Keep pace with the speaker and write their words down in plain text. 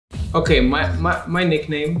Okay, my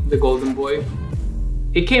nickname, the Golden Boy,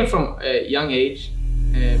 it came from a young age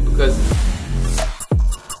because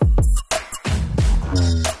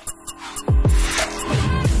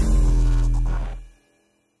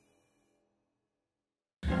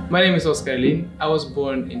my name is Oscar Ahlin. I was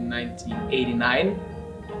born in 1989,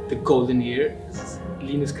 the golden year,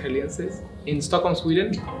 Linus Karliensis, in Stockholm,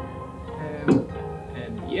 Sweden.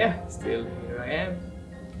 And yeah, still here I am.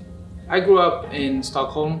 I grew up in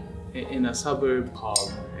Stockholm in a suburb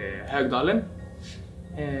called Högdalen.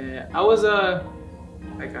 I was I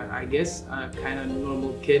guess a kind of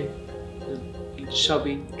normal kid, a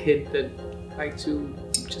chubby kid that liked to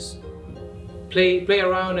just play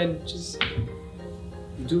around and just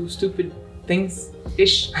do stupid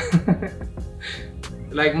things-ish.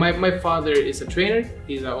 Like my father is a trainer,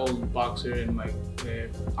 he's an old boxer, and my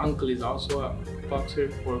uncle is also a boxer,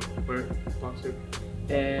 or boxer.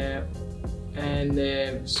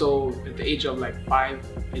 So at the age of like 5,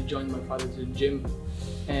 I joined my father to the gym,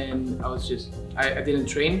 and I didn't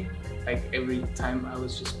train. Like every time I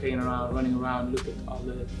was just playing around, running around, look at all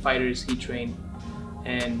the fighters he trained.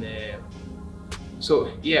 And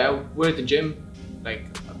so yeah, we're at the gym like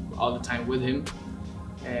all the time with him.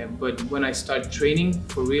 But when I started training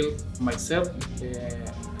for real myself,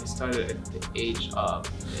 I started at the age of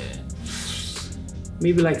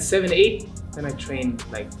maybe like 7, 8. Then I trained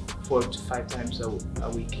like 4 to 5 times a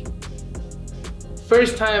week.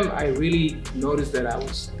 First time I really noticed that I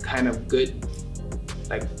was kind of good.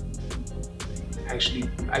 Like actually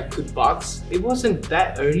I could box. It wasn't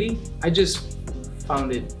that early. I just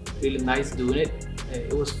found it really nice doing it.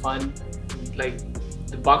 It was fun. Like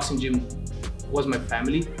the boxing gym was my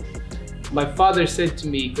family. My father said to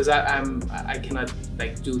me, because I cannot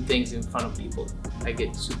like do things in front of people. I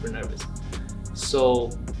get super nervous.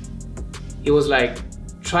 So he was like,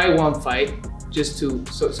 try one fight just to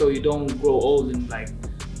so you don't grow old and like,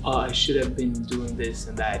 oh, I should have been doing this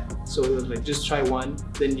and that. So it was like, just try one,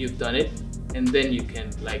 then you've done it, and then you can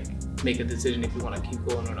like make a decision if you want to keep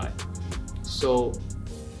going or not. So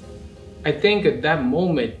I think at that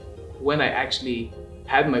moment when I actually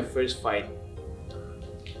had my first fight,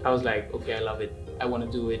 I was like, okay, I love it. I want to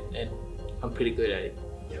do it, and I'm pretty good at it.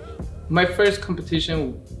 My first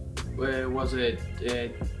competition was at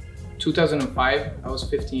 2005. I was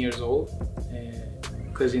 15 years old,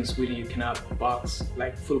 because in Sweden you cannot box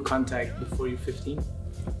like full contact before you're 15.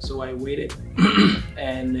 So I waited,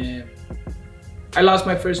 and I lost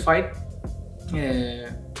my first fight,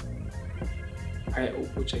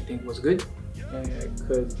 which I think was good,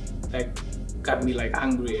 because that got me like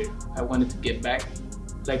hungrier. I wanted to get back.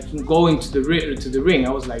 Like going to the ring,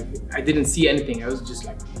 I was like, I didn't see anything. I was just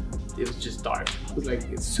like, it was just dark. I was like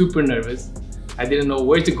super nervous. I didn't know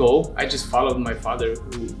where to go. I just followed my father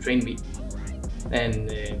who trained me.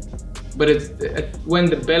 And when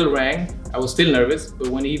the bell rang, I was still nervous. But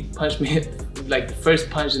when he punched me, like the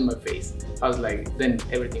first punch in my face, I was like, then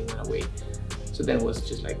everything went away. So then it was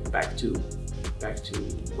just like back to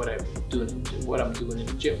what I'm doing in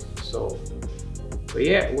the gym. So, but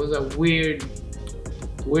yeah, it was a weird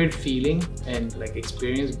feeling and like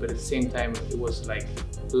experience, but at the same time it was like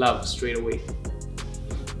love straight away.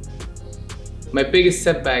 My biggest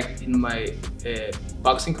setback in my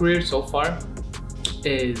boxing career so far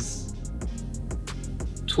is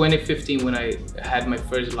 2015, when I had my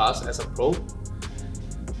first loss as a pro.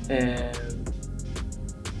 It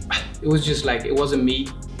was just like, it wasn't me,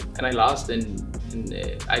 and I lost, and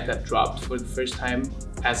I got dropped for the first time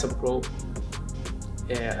as a pro.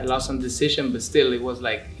 I lost on decision, but still it was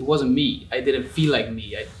like, it wasn't me. I didn't feel like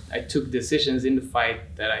me. I took decisions in the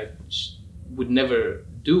fight that I would never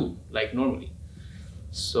do like normally.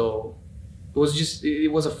 So it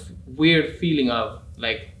was a weird feeling of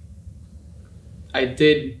like, I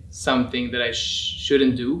did something that I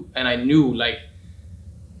shouldn't do, and I knew like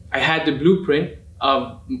I had the blueprint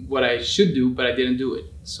of what I should do, but I didn't do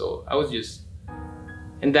it. So I was just,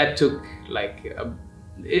 and that took like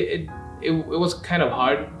it was kind of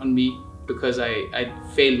hard on me, because I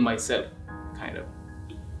failed myself, kind of.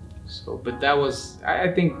 So, but that was,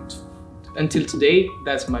 I think until today,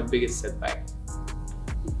 that's my biggest setback.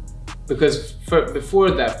 Because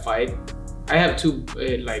before that fight, I have two,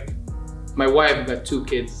 like my wife got 2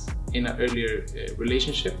 kids in an earlier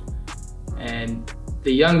relationship, and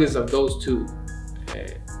the youngest of those 2,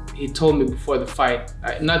 he told me before the fight,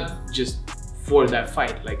 not just for that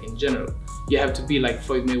fight, like in general, you have to be like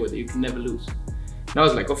Floyd Mayweather, you can never lose. And I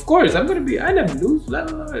was like, of course, I never lose, blah,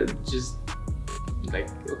 blah, blah. Just like,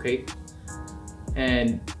 okay.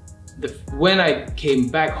 And when I came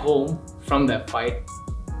back home from that fight,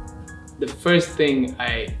 the first thing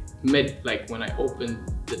I met, like when I opened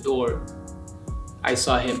the door, I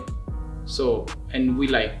saw him. So, and we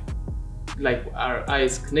like our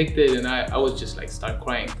eyes connected, and I was just like start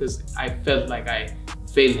crying because I felt like I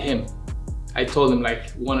failed him. I told him like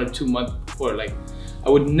 1 or 2 months before, like I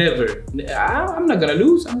would never, I'm not gonna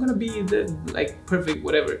lose, I'm gonna be the like perfect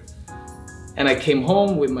whatever. And I came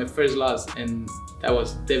home with my first loss, and that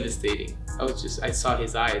was devastating. I saw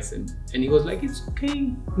his eyes, and he was like, it's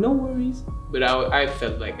okay, no worries. But I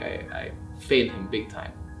felt like I failed him big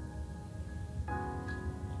time.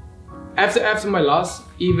 After my loss,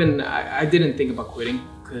 even I didn't think about quitting,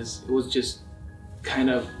 because it was just kind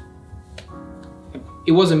of,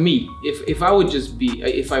 it wasn't me. If I would just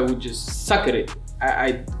suck at it,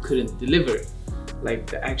 I couldn't deliver like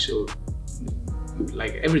the actual,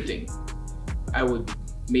 like everything. I would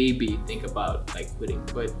maybe think about like quitting,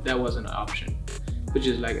 but that wasn't an option. Which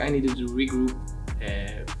is like I needed to regroup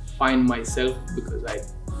and find myself, because I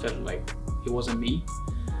felt like it wasn't me.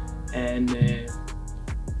 And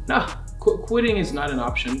nah, quitting is not an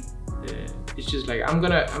option. It's just like I'm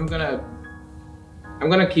gonna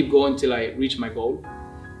keep going till I reach my goal.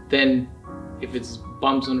 Then if it's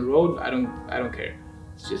bumps on the road, I don't care.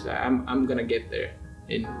 It's just I'm gonna get there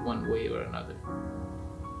in one way or another.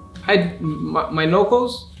 My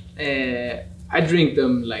no-cos, I drink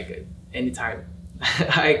them like anytime.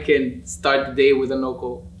 I can start the day with a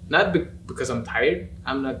no-co, not because I'm tired.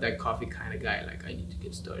 I'm not that coffee kind of guy. Like I need to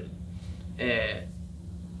get started.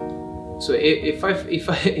 So if I'm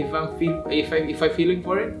feeling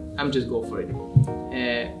for it, I'm just go for it.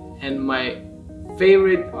 And my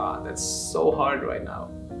favorite, that's so hard right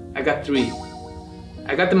now. I got 3.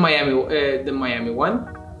 I got the Miami one,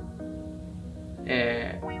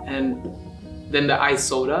 and then the ice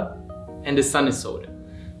soda, and the sunny soda.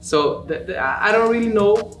 So I don't really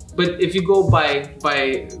know, but if you go by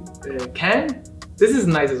can, this is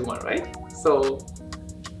the nicest one, right? So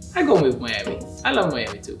I go with Miami. I love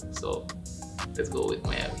Miami too, so let's go with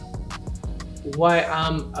Miami. Why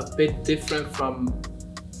I'm a bit different from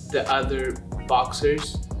the other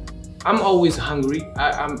boxers? I'm always hungry.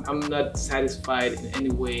 I'm not satisfied in any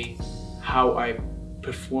way how I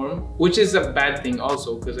perform, which is a bad thing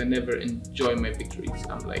also, because I never enjoy my victories.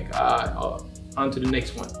 I'm like, on to the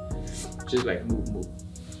next one. Just like move.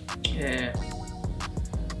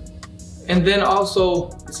 And then also,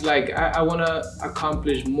 it's like I want to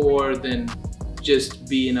accomplish more than just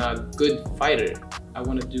being a good fighter. I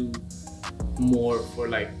want to do more for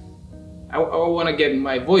like, I want to get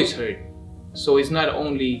my voice heard. So it's not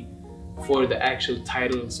only for the actual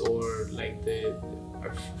titles or like the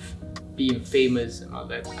being famous and all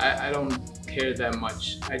that. I don't care that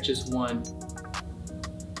much. I just want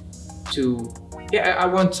to, I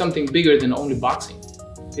want something bigger than only boxing.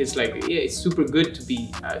 It's like, yeah, it's super good to be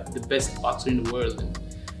the best boxer in the world,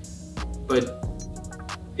 but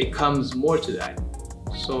it comes more to that.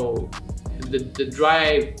 So the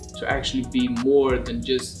drive to actually be more than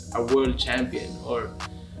just a world champion, or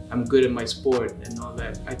I'm good at my sport and all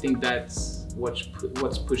that, I think that's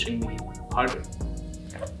what's pushing me harder.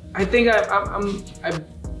 I think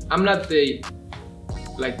I'm not the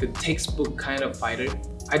textbook kind of fighter.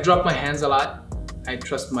 I drop my hands a lot. I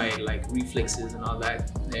trust my like reflexes and all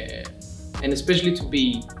that, and especially to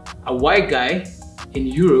be a white guy in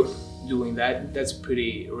Europe doing that, that's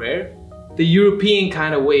pretty rare. The European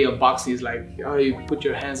kind of way of boxing is like, oh, you put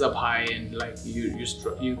your hands up high and like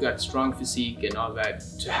you got strong physique and all that.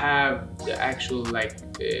 To have the actual like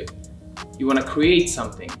you want to create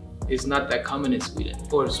something is not that common in Sweden,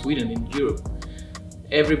 or Sweden, in Europe.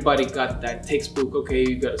 Everybody got that textbook. Okay,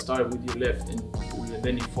 you got to start with your left, and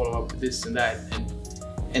then you follow up with this and that,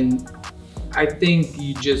 and I think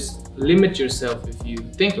you just limit yourself if you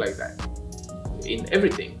think like that in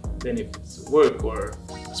everything. Then if it's work or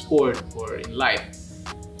sport or in life,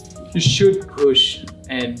 you should push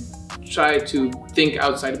and try to think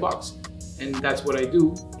outside the box, and that's what I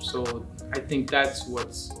do. So I think that's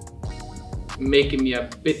what's making me a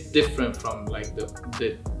bit different from like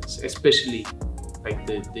the especially like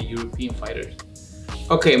the European fighters.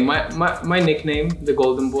 Okay, my nickname, the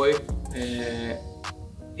Golden Boy,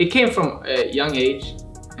 it came from a young age,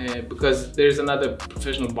 because there's another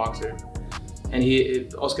professional boxer, and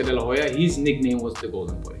Oscar de la Hoya, his nickname was the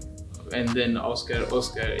Golden Boy. And then Oscar,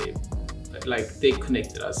 like they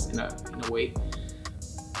connected us in a way.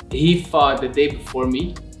 He fought the day before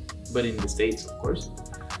me, but in the States, of course.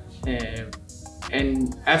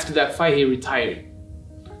 And after that fight, he retired.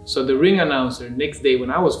 So the ring announcer next day when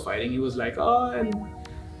I was fighting, he was like, oh, and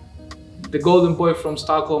the Golden Boy from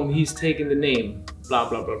Stockholm, he's taking the name, blah,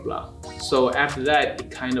 blah, blah, blah. So after that, it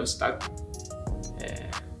kind of stuck.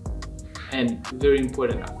 and very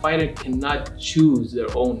important, a fighter cannot choose their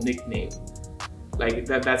own nickname. Like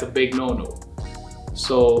that's a big no-no.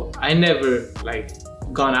 So I never like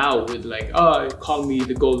gone out with like, oh, call me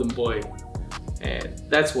the golden boy. And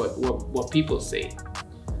that's what people say.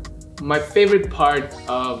 My favorite part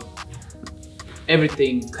of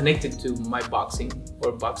everything connected to my boxing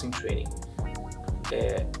or boxing training,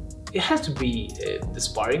 it has to be the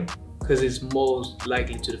sparring, because it's most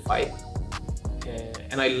likely to the fight.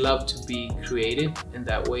 And I love to be creative in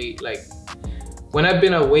that way. Like when I've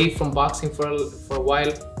been away from boxing for a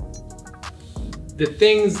while, the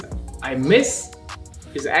things I miss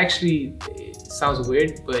is actually, it sounds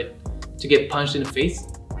weird, but to get punched in the face,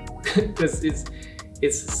 because it's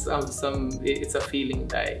a feeling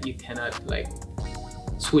that you cannot like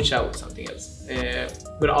switch out with something else.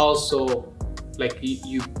 But also, like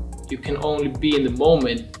you can only be in the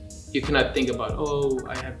moment. You cannot think about, oh,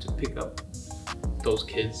 I have to pick up those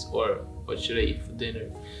kids, or what should I eat for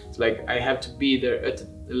dinner. It's like I have to be there at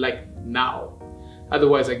like now,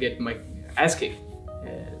 otherwise I get my ass kicked.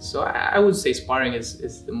 So I would say sparring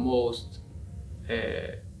is the most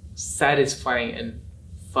satisfying and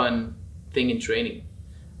fun thing in training.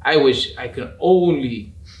 I wish I could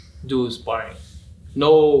only do sparring.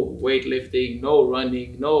 No weightlifting, no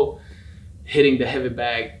running, no hitting the heavy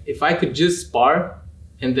bag. If I could just spar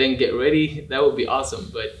and then get ready, that would be awesome,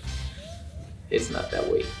 but it's not that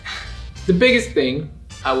way. The biggest thing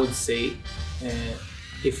I would say,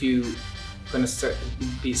 if you're gonna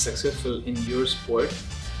be successful in your sport,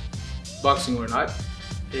 boxing or not,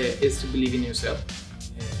 is to believe in yourself.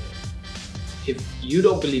 If you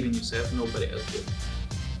don't believe in yourself, nobody else will.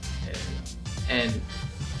 And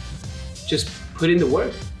just put in the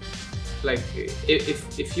work. Like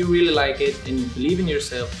if you really like it and you believe in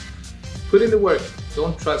yourself, put in the work.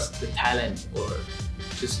 Don't trust the talent, or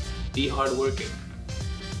just be hardworking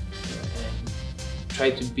and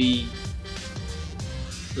try to be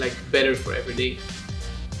like better for every day.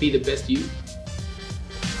 Be the best you.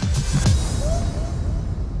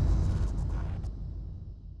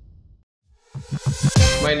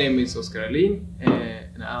 My name is Oscar Ahlin,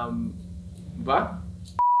 and I'm... Va?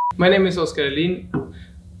 My name is Oscar Ahlin.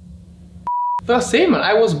 Vad säger man?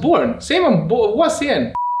 I was born. Säger man vad säger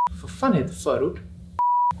en? Vad fan heter förord?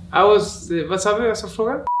 I was... Vad sa vi? Vad sa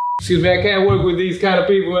frågan? Excuse me, I can't work with these kind of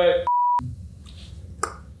people, man.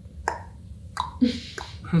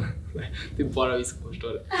 Det är bara vi som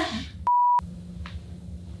förstår det.